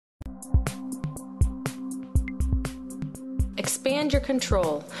Expand your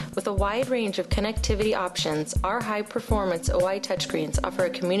control. With a wide range of connectivity options, our high-performance OI touchscreens offer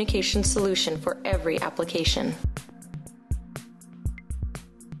a communication solution for every application.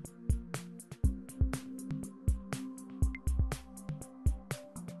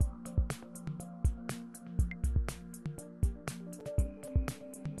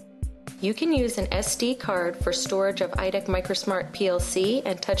 You can use an SD card for storage of IDEC MicroSmart PLC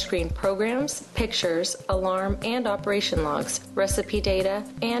and touchscreen programs, pictures, alarm and operation logs, recipe data,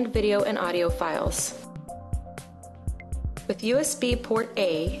 and video and audio files. With USB port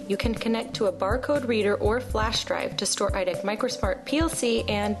A, you can connect to a barcode reader or flash drive to store IDEC MicroSmart PLC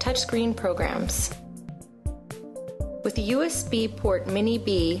and touchscreen programs. With USB port Mini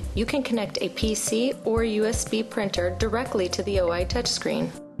B, you can connect a PC or USB printer directly to the OI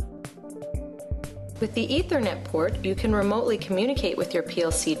touchscreen. With the Ethernet port, you can remotely communicate with your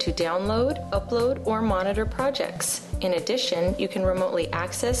PLC to download, upload, or monitor projects. In addition, you can remotely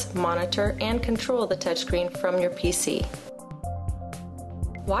access, monitor, and control the touchscreen from your PC.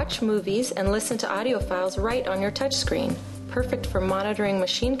 Watch movies and listen to audio files right on your touchscreen, perfect for monitoring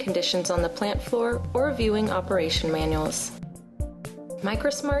machine conditions on the plant floor or viewing operation manuals.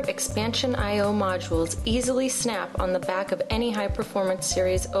 MicroSmart Expansion I/O modules easily snap on the back of any high-performance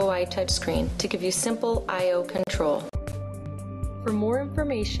series OI touchscreen to give you simple I/O control. For more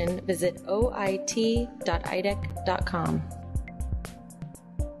information, visit oit.idec.com.